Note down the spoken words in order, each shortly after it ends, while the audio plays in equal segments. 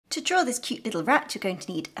To draw this cute little rat, you're going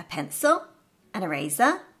to need a pencil, an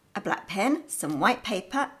eraser, a black pen, some white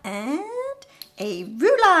paper and a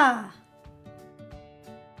ruler.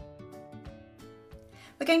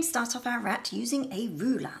 We're going to start off our rat using a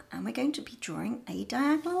ruler and we're going to be drawing a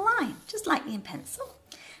diagonal line, just like in pencil.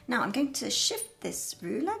 Now I'm going to shift this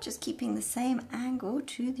ruler, just keeping the same angle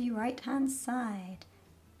to the right hand side.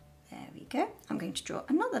 There we go. I'm going to draw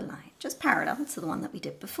another line, just parallel to the one that we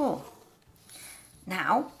did before.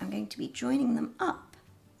 Now I'm going to be joining them up,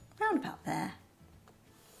 round about there,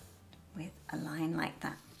 with a line like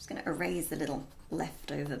that. I'm just going to erase the little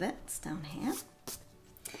leftover bits down here.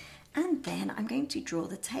 And then I'm going to draw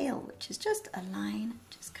the tail, which is just a line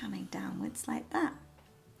just coming downwards like that.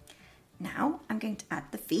 Now I'm going to add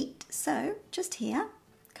the feet, so just here,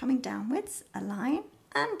 coming downwards, a line,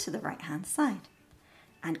 and to the right hand side.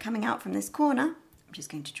 And coming out from this corner, I'm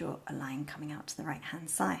just going to draw a line coming out to the right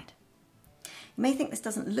hand side. You may think this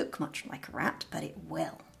doesn't look much like a rat, but it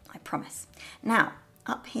will, I promise. Now,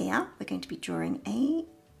 up here, we're going to be drawing a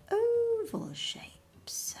oval shape.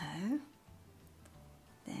 So,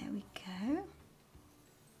 there we go.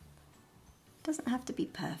 Doesn't have to be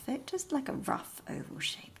perfect, just like a rough oval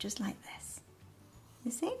shape, just like this.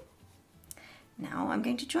 You see? Now I'm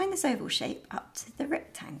going to join this oval shape up to the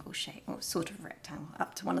rectangle shape, or sort of rectangle,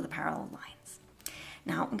 up to one of the parallel lines.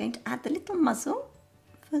 Now I'm going to add the little muzzle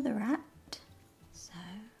for the rat. So,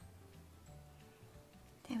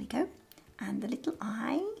 there we go. And the little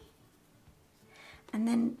eye. And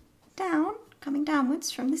then down, coming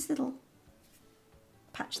downwards from this little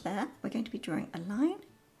patch there, we're going to be drawing a line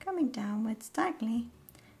coming downwards diagonally,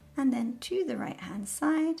 and then to the right hand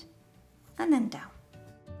side, and then down.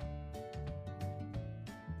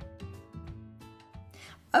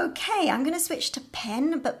 Okay, I'm going to switch to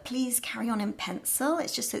pen, but please carry on in pencil.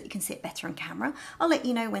 It's just so that you can see it better on camera. I'll let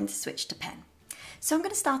you know when to switch to pen. So I'm going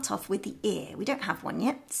to start off with the ear. We don't have one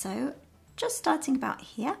yet, so just starting about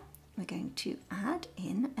here, we're going to add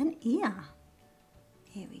in an ear.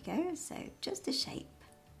 Here we go, so just a shape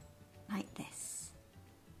like this.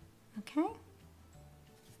 Okay?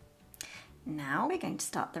 Now we're going to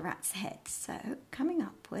start the rat's head. So coming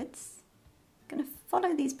upwards, I'm going to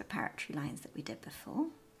follow these preparatory lines that we did before.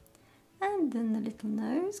 And then the little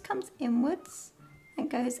nose comes inwards and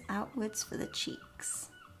goes outwards for the cheeks.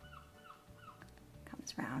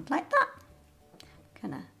 Comes round like that.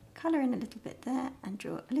 Gonna colour in a little bit there and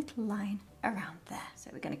draw a little line around there. So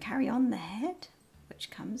we're going to carry on the head,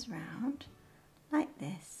 which comes round like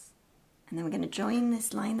this. And then we're going to join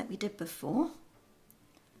this line that we did before.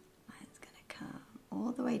 It's going to come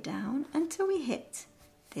all the way down until we hit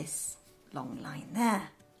this long line there.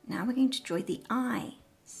 Now we're going to draw the eye.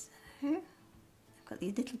 So I've got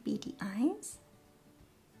these little beady eyes,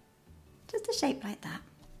 just a shape like that.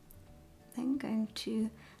 Then going to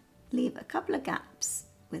leave a couple of gaps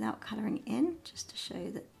without colouring in, just to show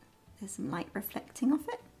that there's some light reflecting off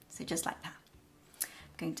it. So just like that. I'm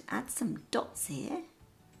going to add some dots here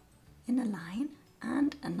in a line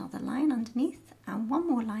and another line underneath and one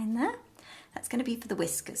more line there. That's going to be for the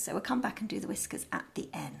whiskers, so we'll come back and do the whiskers at the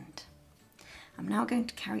end. I'm now going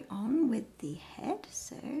to carry on with the head,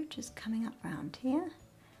 so just coming up round here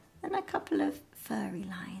and a couple of furry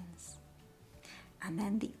lines. And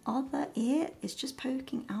then the other ear is just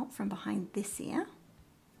poking out from behind this ear.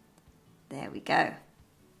 There we go.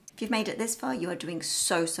 If you've made it this far, you are doing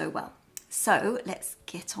so well. So let's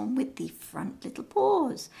get on with the front little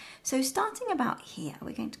paws. So starting about here,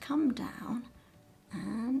 we're going to come down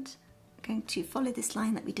and we're going to follow this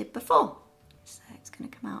line that we did before. So it's going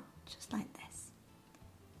to come out just like this.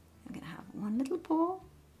 I'm going to have one little paw,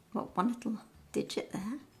 well, one little digit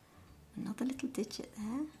there, another little digit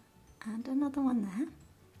there, and another one there.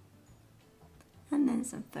 And then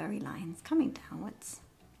some furry lines coming downwards.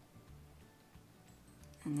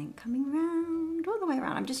 And then coming round, all the way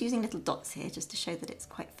around. I'm just using little dots here just to show that it's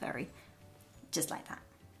quite furry, just like that.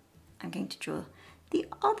 I'm going to draw the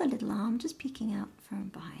other little arm just peeking out from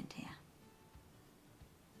behind here.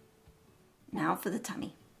 Now for the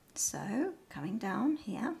tummy. So coming down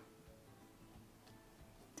here,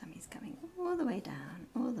 tummy's coming all the way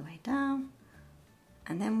down,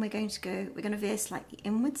 and then we're going to veer slightly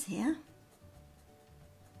inwards here.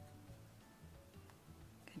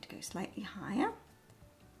 Going to go slightly higher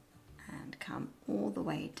and come all the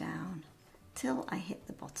way down till I hit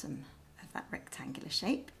the bottom of that rectangular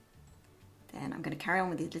shape. Then I'm going to carry on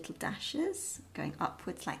with these little dashes going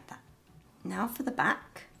upwards like that. Now for the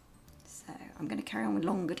back. So I'm going to carry on with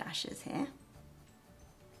longer dashes here.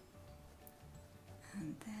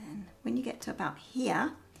 And then when you get to about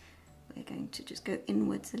here, we're going to just go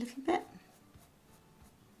inwards a little bit.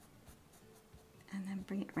 and then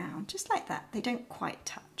bring it round, just like that. They don't quite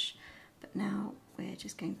touch. But now we're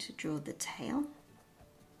just going to draw the tail.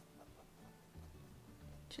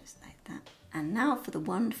 Just like that. And now for the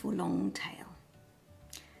wonderful long tail.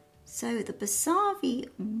 So the Basavi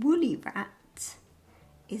woolly rat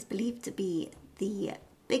is believed to be the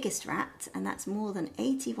biggest rat, and that's more than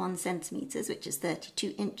 81 centimetres, which is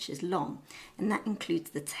 32 inches long, and that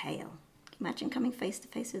includes the tail. Can you imagine coming face to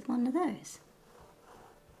face with one of those?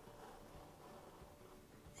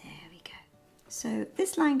 There we go. So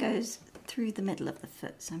this line goes through the middle of the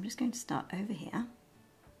foot, so I'm just going to start over here.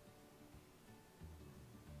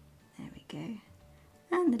 There we go.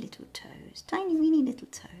 And the little toes, tiny weeny little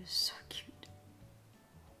toes, so cute.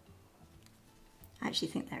 I actually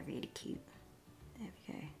think they're really cute. There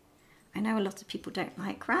we go. I know a lot of people don't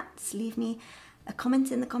like rats. Leave me a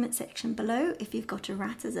comment in the comment section below if you've got a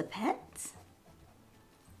rat as a pet.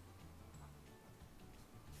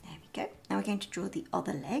 There we go. Now we're going to draw the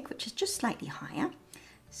other leg, which is just slightly higher.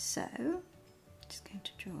 So, just going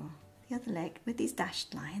to draw the other leg with these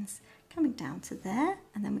dashed lines coming down to there,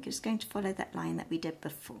 and then we're just going to follow that line that we did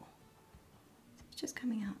before. So it's just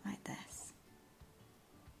coming out like this.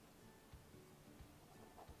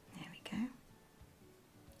 There we go.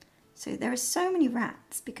 So there are so many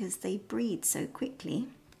rats because they breed so quickly,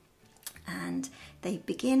 and they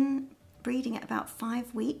begin breeding at about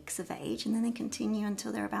 5 weeks of age, and then they continue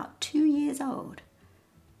until they're about 2 years old.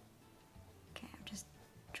 Okay, I'm just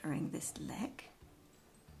drawing this leg.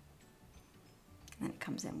 And then it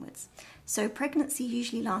comes inwards. So pregnancy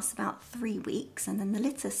usually lasts about 3 weeks, and then the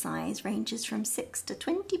litter size ranges from 6 to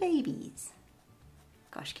 20 babies.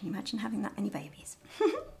 Gosh, can you imagine having that many babies? There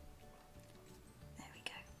we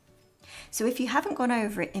go. So if you haven't gone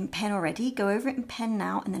over it in pen already, go over it in pen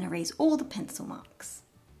now and then erase all the pencil marks.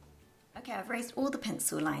 Okay, I've erased all the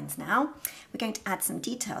pencil lines now. We're going to add some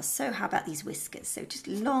details. So how about these whiskers? So just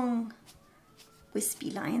long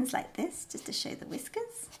wispy lines like this, just to show the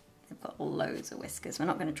whiskers. They've got loads of whiskers. We're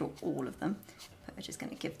not going to draw all of them, but we're just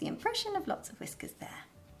going to give the impression of lots of whiskers there.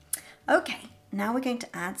 Okay, now we're going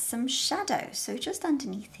to add some shadow. So just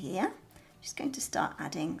underneath here, just going to start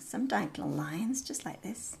adding some diagonal lines, just like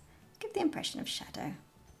this. Give the impression of shadow.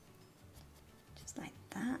 Just like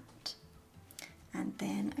that. And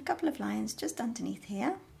then a couple of lines just underneath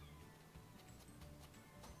here.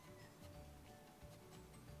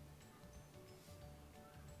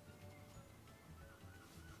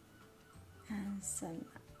 And some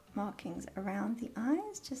markings around the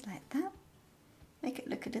eyes, just like that. Make it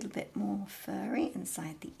look a little bit more furry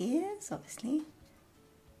inside the ears, obviously.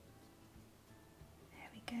 There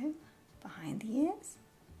we go, behind the ears.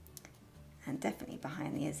 And definitely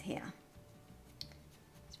behind the ears here.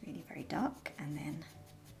 It's really very dark. And then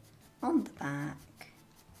on the back,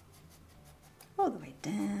 all the way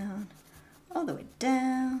down, all the way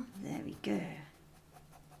down. There we go.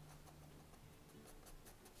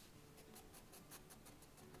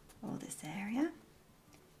 All this area,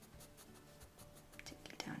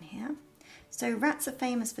 particularly down here. So rats are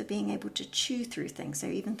famous for being able to chew through things, so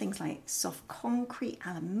even things like soft concrete,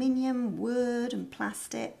 aluminium, wood and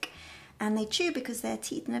plastic, and they chew because their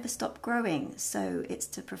teeth never stop growing, so it's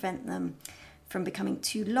to prevent them from becoming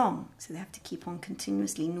too long, so they have to keep on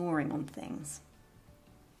continuously gnawing on things.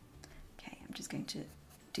 Okay, I'm just going to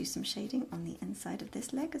do some shading on the inside of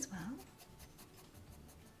this leg as well.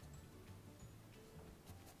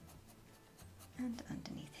 And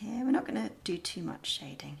underneath here, we're not going to do too much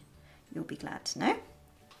shading. You'll be glad to know.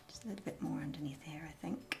 Just a little bit more underneath here, I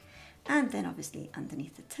think. And then obviously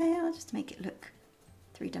underneath the tail, just to make it look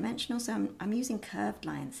three-dimensional. So I'm using curved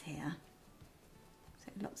lines here.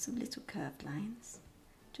 So lots of little curved lines,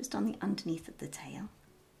 just on the underneath of the tail.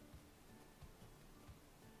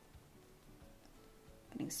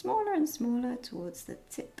 Getting smaller and smaller towards the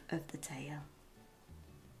tip of the tail.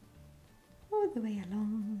 All the way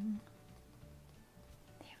along.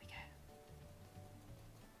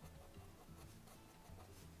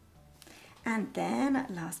 And then,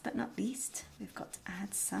 last but not least, we've got to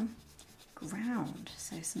add some ground,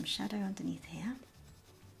 so some shadow underneath here.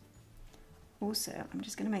 Also, I'm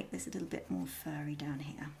just going to make this a little bit more furry down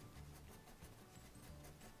here.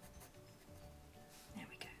 There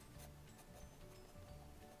we go.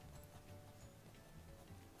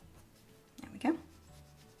 There we go.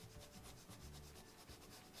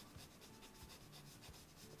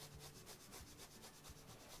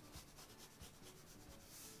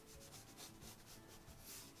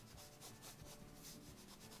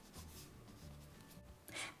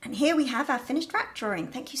 And here we have our finished rat drawing.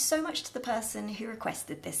 Thank you so much to the person who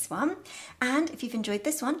requested this one. And if you've enjoyed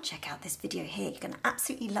this one, check out this video here. You're going to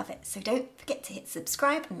absolutely love it. So don't forget to hit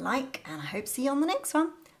subscribe and like, and I hope to see you on the next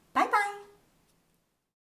one. Bye bye.